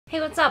Hey,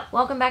 what's up?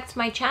 Welcome back to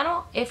my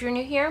channel. If you're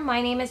new here, my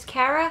name is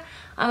Kara.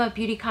 I'm a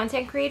beauty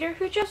content creator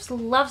who just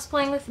loves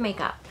playing with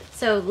makeup.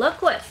 So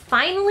look what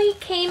finally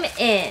came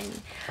in.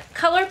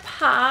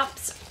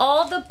 Colourpop's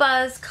All the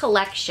Buzz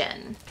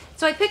collection.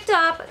 So I picked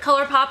up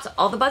Colourpop's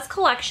All the Buzz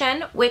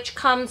collection, which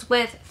comes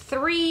with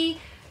 3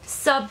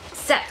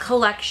 subset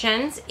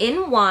collections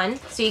in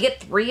one. So you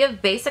get 3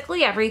 of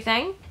basically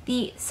everything.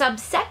 The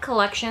subset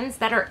collections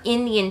that are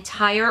in the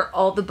entire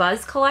All the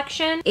Buzz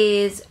collection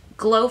is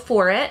Glow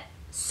For It,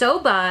 So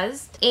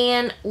Buzzed,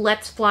 and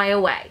Let's Fly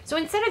Away. So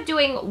instead of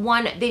doing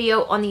one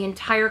video on the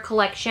entire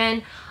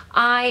collection,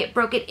 I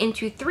broke it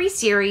into 3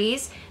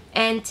 series,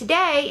 and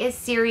today is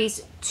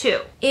series 2.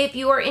 If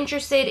you are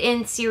interested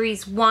in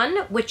series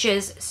 1, which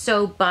is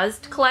So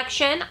Buzzed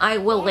collection, I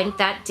will link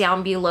that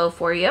down below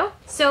for you.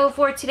 So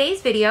for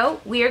today's video,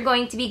 we are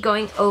going to be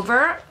going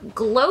over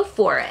Glow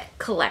For It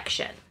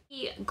collection.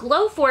 The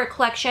Glow For It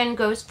collection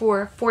goes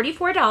for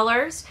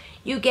 $44.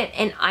 You get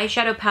an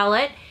eyeshadow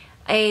palette,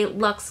 a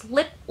Luxe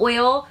lip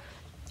oil,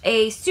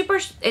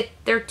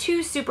 they're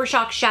 2 Super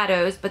Shock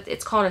shadows, but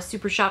it's called a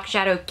Super Shock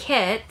shadow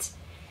kit,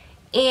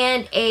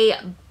 and a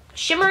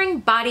shimmering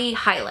body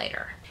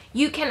highlighter.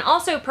 You can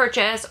also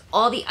purchase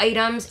all the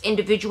items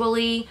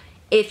individually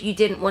if you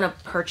didn't want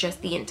to purchase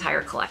the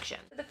entire collection.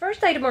 The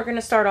first item we're going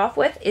to start off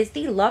with is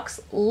the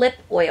Luxe lip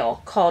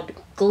oil called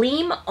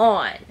Gleam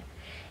On,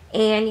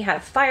 and you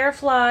have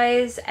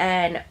fireflies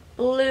and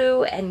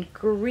blue and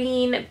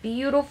green,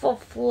 beautiful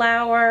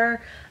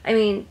flower. I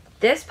mean,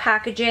 this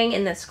packaging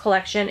in this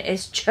collection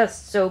is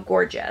just so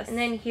gorgeous. And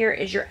then here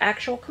is your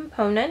actual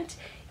component.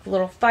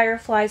 Little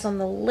fireflies on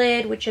the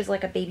lid, which is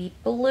like a baby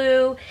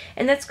blue.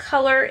 And this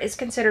color is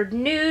considered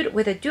nude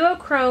with a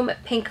duochrome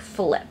pink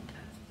flip.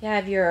 You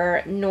have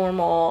your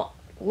normal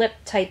lip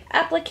type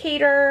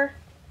applicator.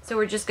 So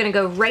we're just gonna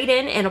go right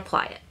in and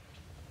apply it.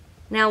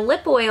 Now,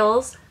 lip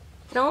oils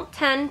don't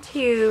tend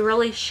to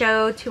really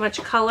show too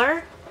much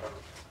color.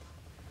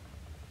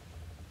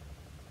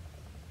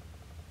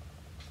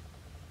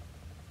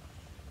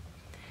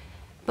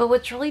 But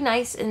what's really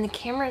nice, and the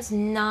camera is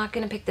not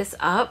going to pick this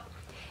up,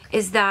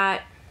 is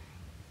that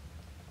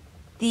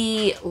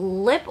the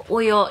lip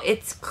oil,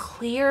 it's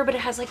clear, but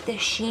it has like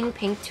this sheen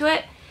pink to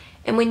it.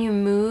 And when you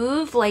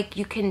move, like,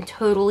 you can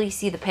totally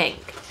see the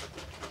pink.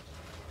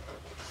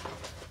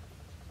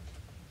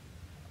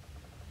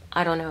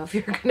 I don't know if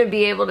you're going to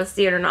be able to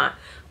see it or not,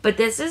 but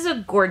this is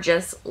a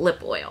gorgeous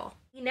lip oil.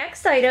 The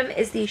next item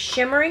is the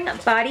shimmering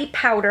body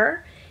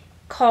powder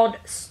called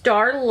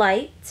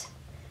Starlight.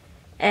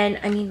 And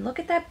I mean, look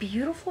at that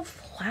beautiful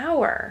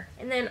flower.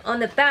 And then on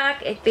the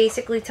back, it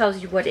basically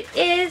tells you what it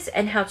is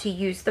and how to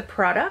use the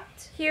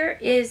product. Here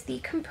is the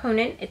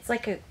component. It's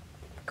like a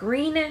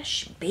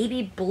greenish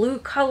baby blue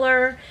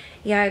color.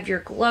 You have your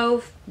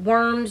glow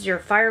worms, your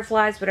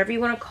fireflies, whatever you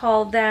want to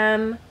call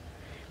them.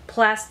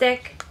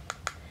 Plastic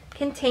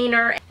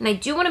container. And I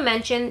do want to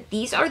mention,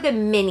 these are the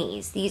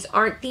minis. These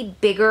aren't the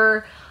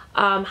bigger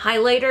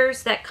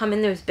highlighters that come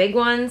in those big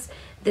ones.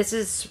 This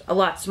is a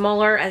lot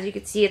smaller. As you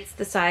can see, it's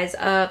the size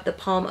of the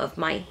palm of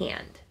my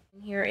hand.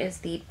 Here is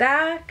the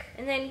back,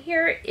 and then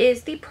here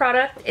is the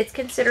product. It's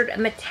considered a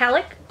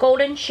metallic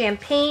golden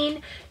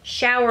champagne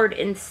showered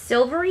in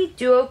silvery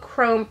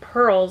duochrome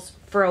pearls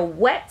for a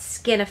wet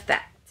skin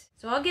effect.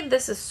 So I'll give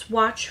this a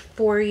swatch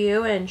for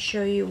you and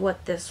show you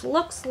what this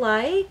looks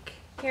like.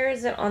 Here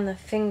is it on the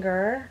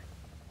finger.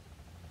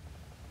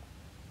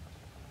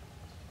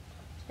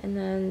 And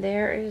then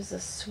there is a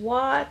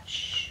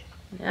swatch.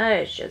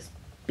 That is just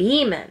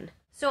beaming.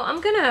 So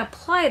I'm gonna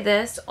apply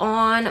this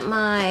on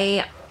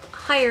my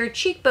higher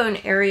cheekbone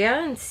area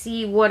and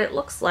see what it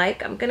looks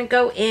like. I'm gonna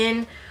go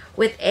in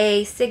with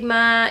a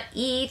Sigma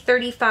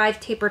E35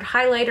 tapered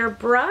highlighter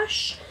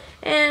brush,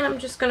 and I'm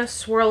just gonna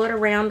swirl it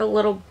around a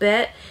little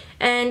bit.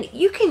 And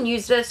you can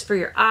use this for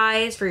your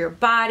eyes, for your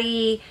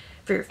body,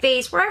 for your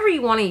face, wherever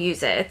you want to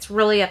use it. It's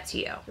really up to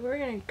you. So we're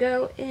gonna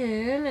go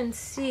in and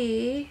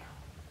see.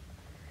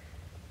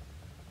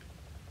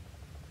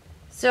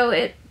 So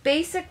it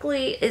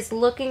basically is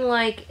looking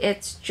like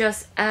it's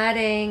just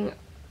adding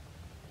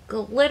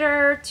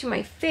glitter to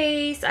my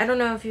face. I don't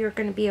know if you're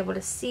going to be able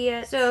to see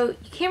it. So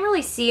you can't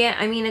really see it.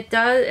 I mean,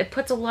 it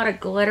puts a lot of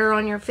glitter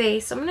on your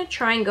face. I'm going to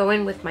try and go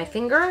in with my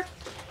finger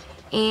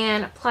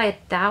and apply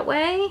it that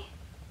way.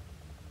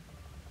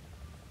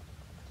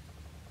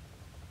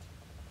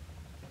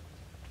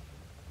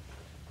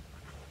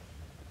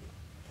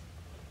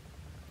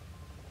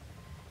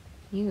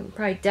 You can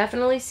probably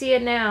definitely see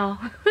it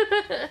now.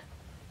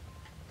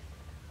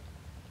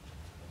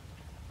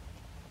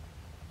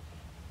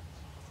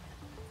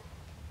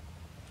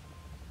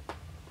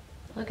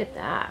 Look at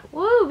that.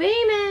 Woo,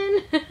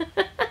 beaming!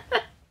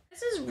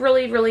 This is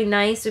really, really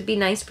nice. It would be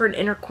nice for an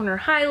inner corner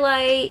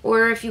highlight,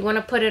 or if you want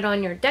to put it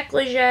on your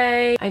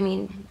décolleté. I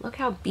mean, look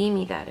how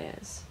beamy that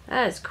is.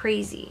 That is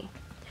crazy.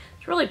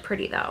 It's really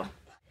pretty though.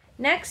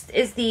 Next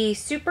is the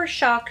Super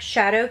Shock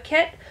shadow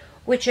kit,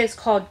 which is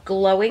called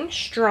Glowing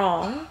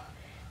Strong.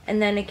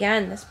 And then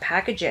again, this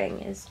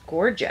packaging is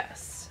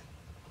gorgeous.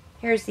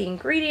 Here's the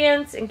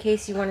ingredients in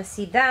case you want to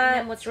see that.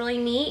 And what's really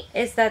neat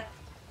is that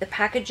the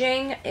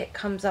packaging, it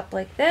comes up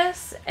like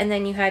this, and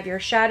then you have your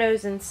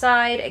shadows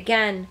inside.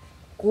 Again,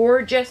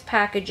 gorgeous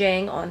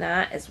packaging on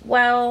that as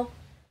well.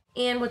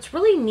 And what's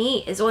really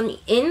neat is on the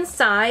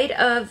inside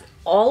of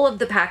all of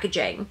the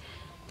packaging,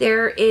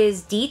 there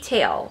is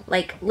detail,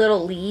 like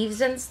little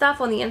leaves and stuff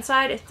on the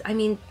inside. I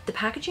mean, the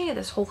packaging of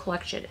this whole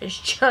collection is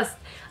just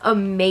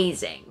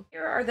amazing.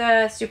 Here are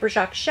the Super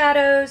Shock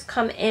shadows,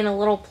 come in a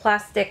little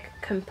plastic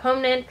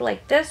component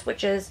like this,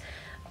 which is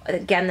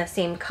again the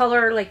same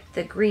color, like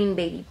the green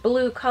baby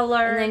blue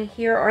color. And then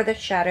here are the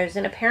shadows,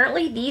 and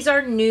apparently these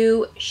are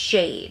new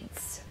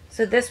shades.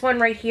 So this one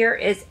right here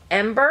is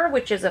Ember,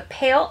 which is a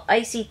pale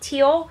icy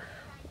teal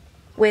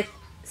with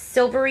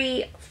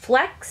silvery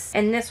flecks,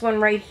 and this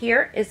one right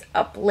here is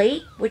Up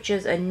Late, which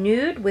is a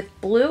nude with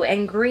blue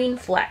and green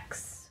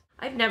flecks.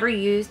 I've never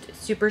used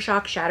Super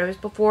Shock shadows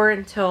before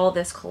until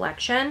this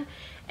collection,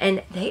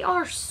 and they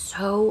are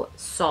so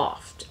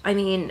soft. I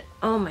mean,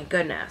 oh my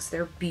goodness,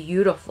 they're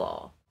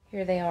beautiful.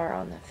 Here they are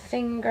on the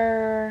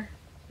finger,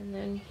 and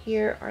then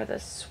here are the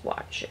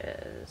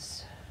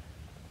swatches.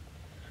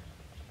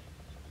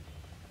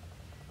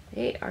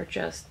 They are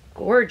just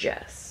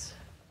gorgeous.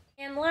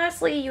 And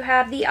lastly, you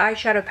have the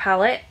eyeshadow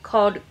palette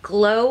called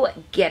Glow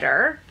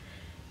Getter.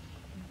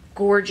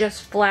 Gorgeous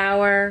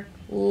flower,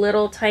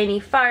 little tiny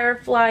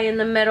firefly in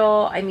the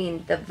middle. I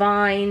mean, the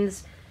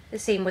vines, the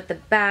same with the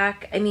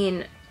back. I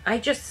mean, I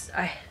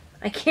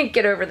can't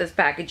get over this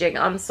packaging.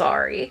 I'm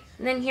sorry.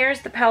 And then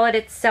here's the palette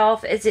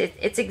itself. It's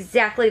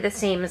exactly the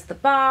same as the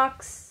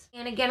box.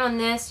 And again on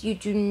this, you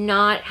do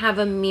not have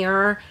a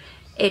mirror.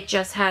 It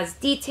just has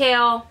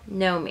detail,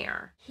 no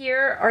mirror.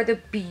 Here are the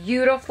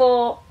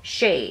beautiful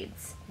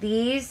shades.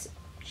 These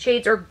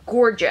shades are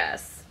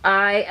gorgeous.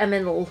 I am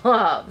in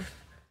love.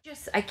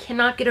 I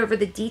cannot get over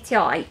the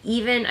detail. I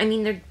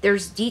mean,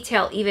 there's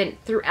detail even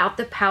throughout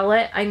the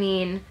palette. I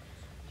mean,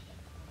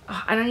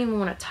 I don't even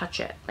want to touch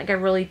it. Like, I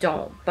really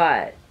don't.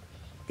 But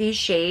these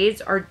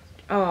shades are,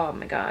 oh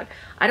my god.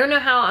 I don't know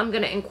how I'm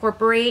going to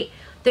incorporate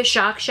the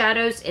Shock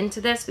shadows into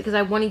this because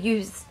I want to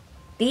use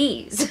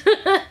these.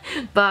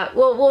 But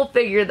we'll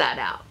figure that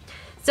out.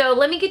 So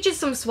let me get you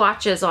some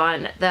swatches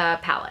on the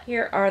palette.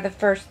 Here are the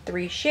first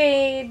three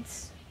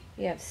shades.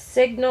 We have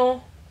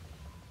Signal,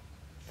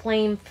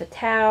 Flame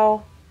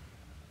Fatale,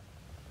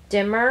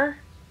 Dimmer.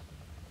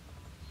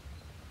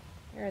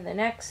 Here are the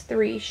next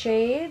three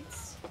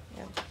shades. We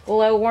have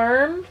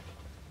Glowworm,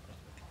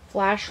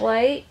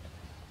 Flashlight,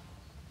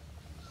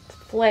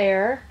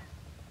 Flare,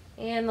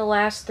 and the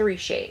last three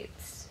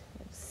shades.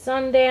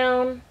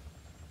 Sundown,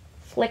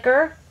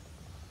 Flicker,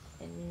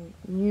 and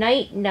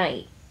Night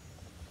Night.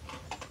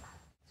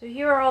 So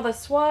here are all the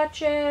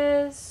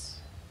swatches.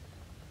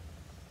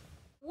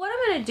 What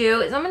I'm going to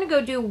do is I'm going to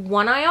go do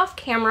one eye off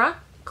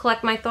camera,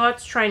 collect my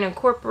thoughts, trying to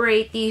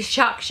incorporate these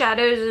Shock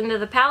shadows into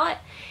the palette,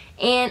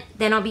 and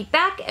then I'll be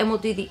back and we'll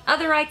do the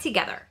other eye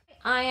together.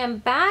 I am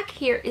back.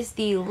 Here is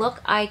the look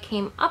I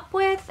came up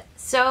with,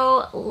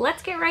 so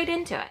let's get right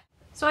into it.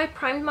 So I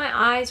primed my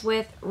eyes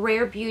with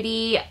Rare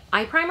Beauty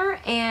eye primer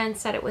and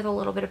set it with a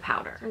little bit of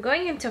powder. I'm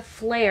going into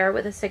Flare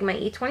with a Sigma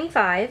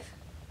E25.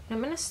 I'm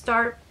going to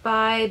start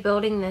by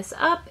building this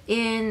up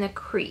in the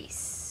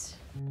crease.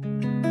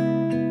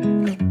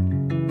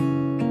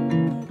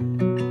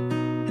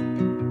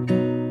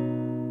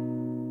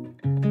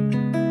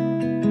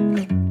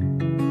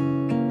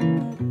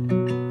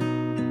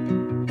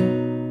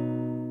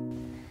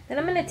 Then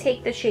I'm going to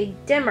take the shade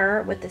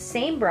Dimmer with the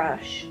same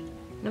brush,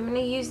 and I'm going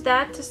to use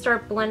that to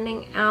start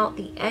blending out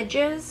the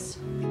edges.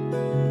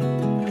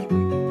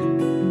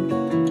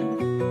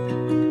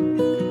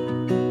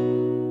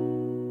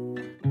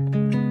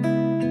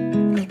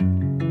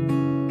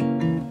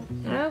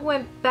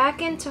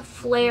 Back into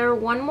Flare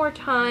one more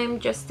time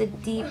just to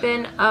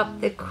deepen up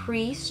the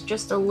crease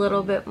just a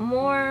little bit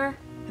more.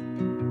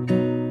 I'm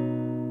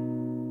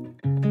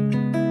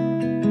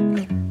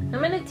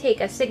going to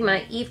take a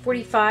Sigma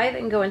E45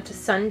 and go into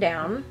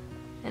Sundown.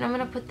 And I'm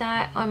going to put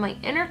that on my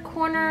inner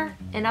corner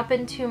and up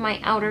into my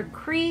outer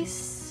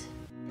crease.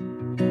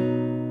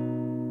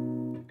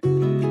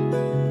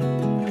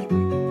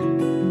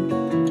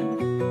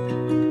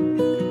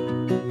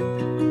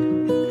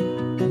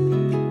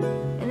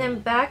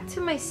 Back to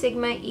my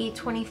Sigma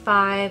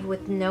E25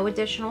 with no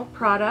additional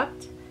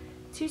product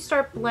to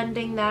start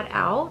blending that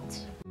out.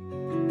 I'm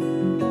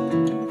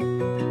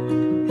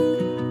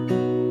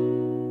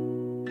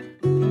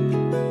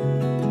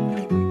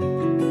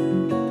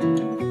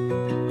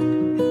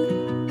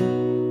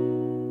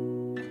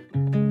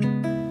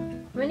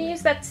going to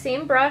use that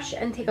same brush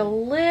and take a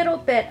little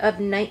bit of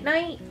Night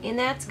Night, and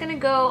that's going to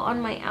go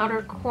on my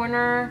outer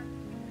corner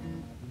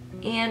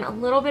and a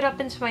little bit up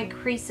into my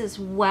crease as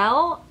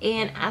well.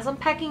 And as I'm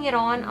packing it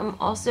on, I'm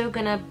also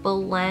gonna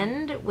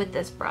blend with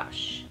this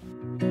brush.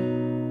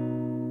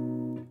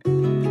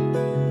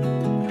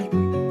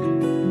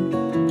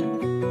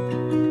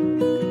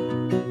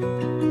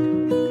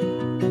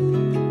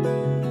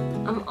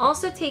 I'm also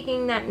also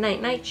taking that Night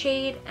Night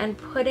shade and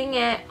putting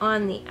it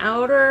on the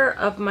outer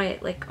of my,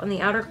 like on the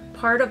outer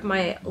part of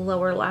my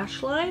lower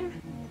lash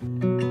line.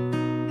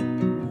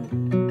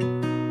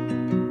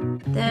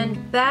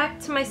 Then back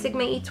to my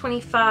Sigma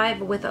E25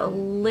 with a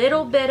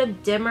little bit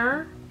of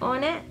dimmer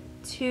on it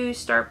to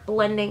start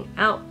blending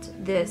out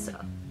this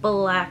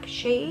black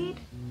shade.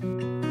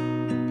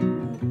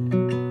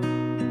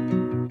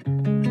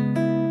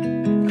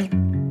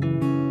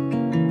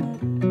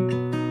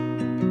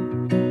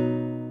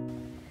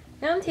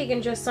 Now I'm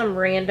taking just some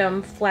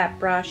random flat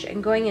brush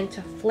and going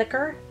into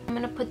Flicker. I'm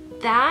gonna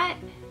put that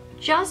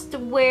just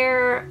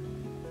where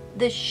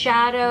the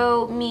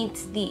shadow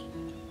meets the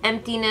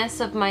emptiness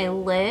of my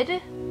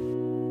lid.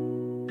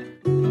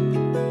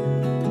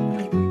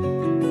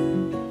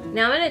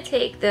 Now I'm going to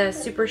take the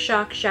Super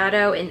Shock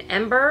Shadow in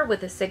Ember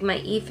with a Sigma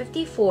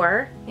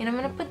E54, and I'm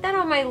going to put that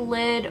on my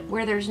lid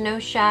where there's no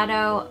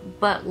shadow,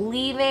 but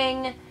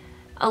leaving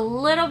a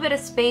little bit of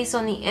space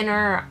on the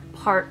inner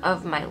part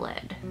of my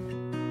lid.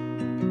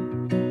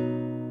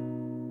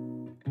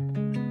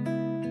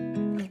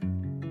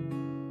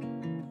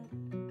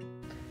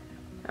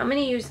 I'm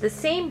going to use the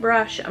same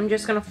brush. I'm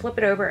just going to flip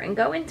it over and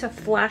go into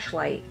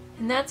Flashlight.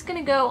 And that's going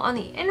to go on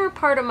the inner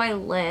part of my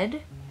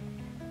lid.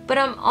 But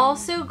I'm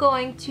also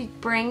going to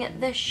bring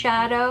the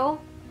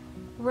shadow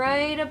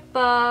right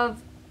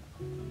above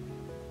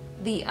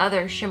the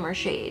other shimmer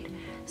shade.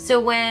 So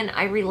when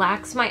I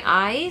relax my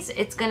eyes,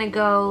 it's going to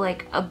go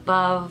like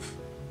above,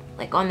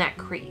 like on that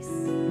crease.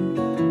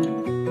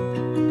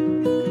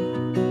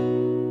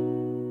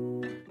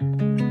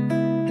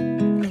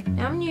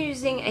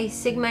 A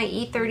Sigma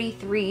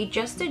E33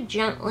 just to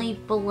gently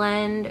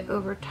blend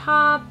over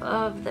top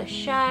of the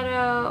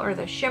shadow or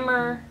the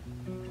shimmer.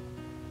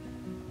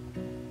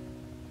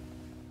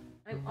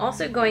 I'm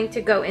also going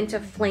to go into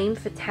Flame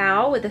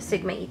Fatale with a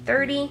Sigma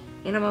E30,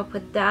 and I'm going to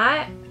put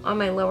that on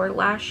my lower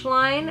lash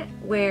line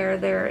where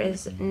there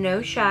is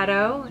no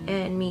shadow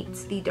and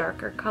meets the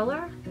darker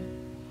color.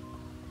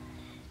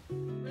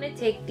 I'm going to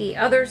take the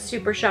other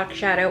Super Shock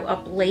Shadow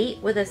up late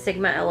with a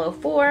Sigma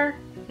L04.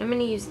 I'm going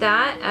to use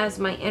that as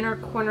my inner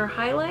corner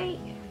highlight.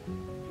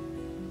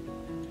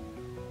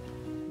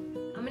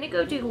 I'm going to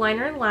go do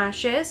liner and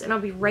lashes, and I'll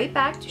be right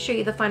back to show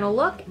you the final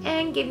look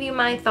and give you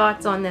my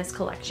thoughts on this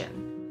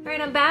collection. Alright,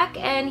 I'm back,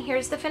 and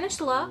here's the finished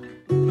look.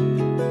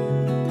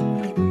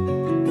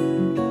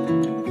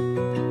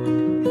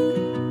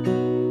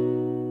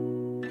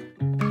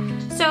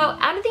 So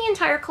out of the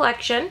entire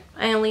collection,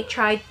 I only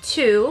tried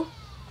 2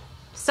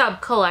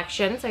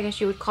 sub-collections, I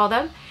guess you would call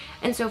them.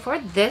 And so far,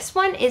 this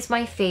one is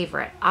my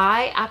favorite.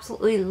 I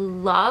absolutely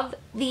love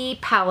the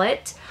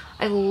palette.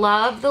 I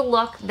love the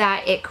look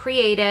that it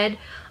created.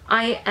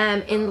 I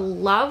am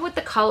in love with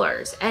the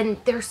colors, and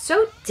they're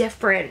so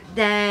different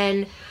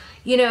than,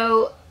 you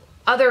know,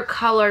 other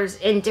colors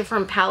in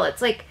different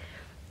palettes. Like,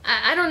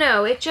 I don't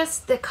know, it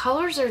just, the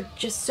colors are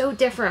just so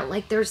different.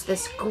 Like, there's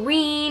this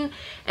green,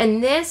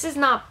 and this is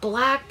not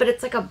black, but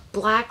it's like a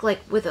black, like,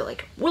 with a,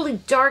 like, really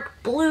dark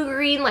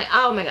blue-green. Like,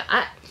 oh my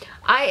god,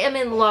 I am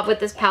in love with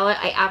this palette.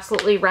 I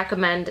absolutely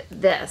recommend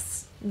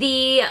this.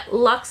 The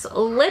Luxe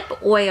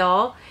Lip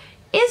Oil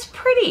is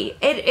pretty.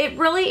 It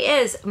really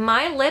is.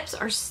 My lips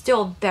are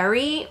still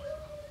very,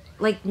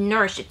 like,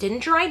 nourished. It didn't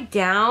dry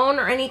down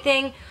or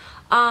anything.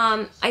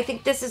 I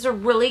think this is a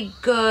really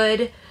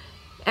good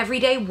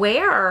everyday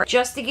wear.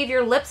 Just to give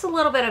your lips a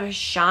little bit of a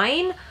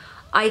shine,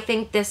 I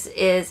think this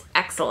is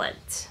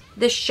excellent.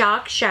 The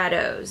Shock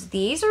Shadows.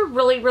 These are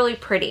really, really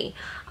pretty.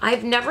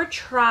 I've never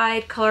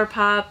tried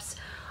Colourpop's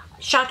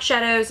Shock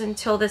Shadows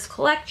until this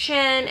collection,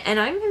 and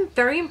I'm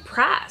very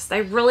impressed. I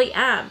really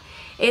am.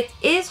 It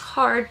is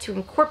hard to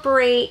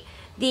incorporate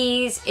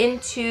these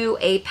into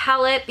a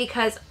palette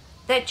because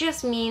that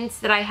just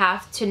means that I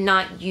have to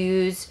not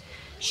use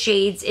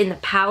shades in the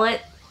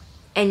palette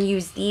and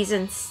use these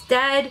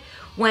instead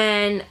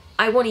when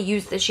I want to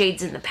use the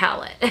shades in the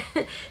palette.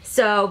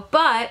 So,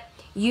 but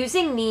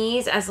using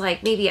these as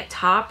like maybe a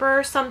topper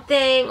or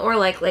something, or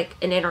like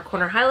an inner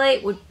corner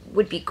highlight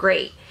would be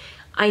great.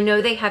 I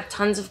know they have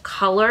tons of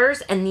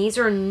colors, and these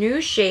are new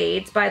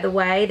shades, by the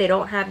way. They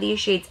don't have these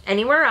shades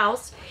anywhere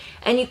else,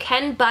 and you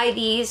can buy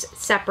these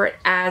separate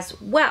as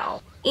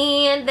well.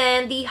 And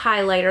then the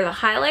highlighter.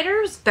 The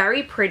highlighter is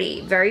very pretty,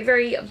 very,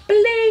 very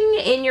bling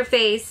in your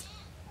face.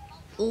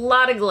 A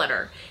lot of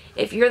glitter.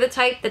 If you're the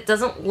type that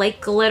doesn't like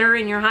glitter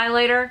in your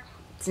highlighter,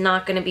 it's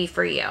not going to be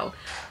for you.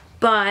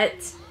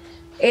 But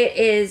it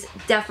is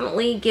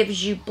definitely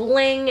gives you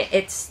bling.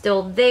 It's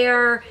still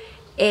there.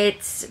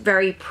 It's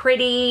very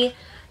pretty.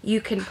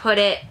 You can put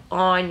it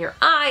on your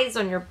eyes,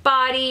 on your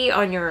body,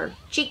 on your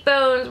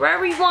cheekbones,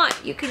 wherever you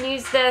want. You can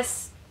use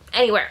this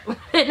anywhere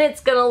and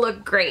it's gonna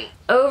look great.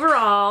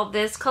 Overall,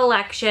 this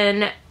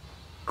collection,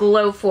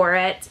 Glow For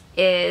It,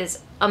 is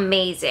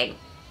amazing.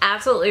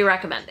 Absolutely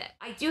recommend it.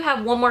 I do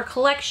have one more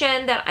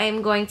collection that I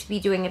am going to be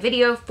doing a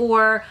video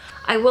for.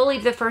 I will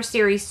leave the first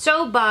series,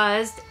 So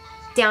Buzzed,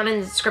 down in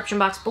the description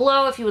box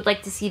below if you would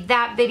like to see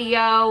that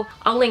video.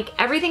 I'll link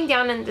everything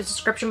down in the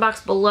description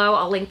box below.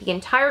 I'll link the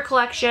entire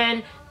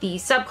collection, the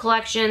sub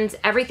collections,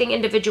 everything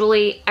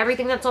individually,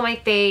 everything that's on my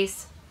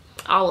face.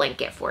 I'll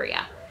link it for you.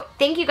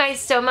 Thank you guys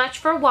so much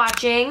for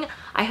watching.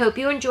 I hope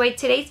you enjoyed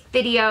today's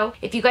video.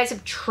 If you guys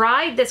have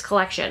tried this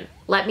collection,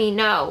 let me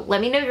know.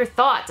 Let me know your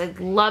thoughts. I'd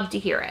love to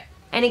hear it.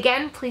 And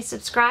again, please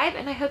subscribe,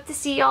 and I hope to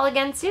see y'all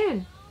again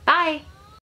soon. Bye.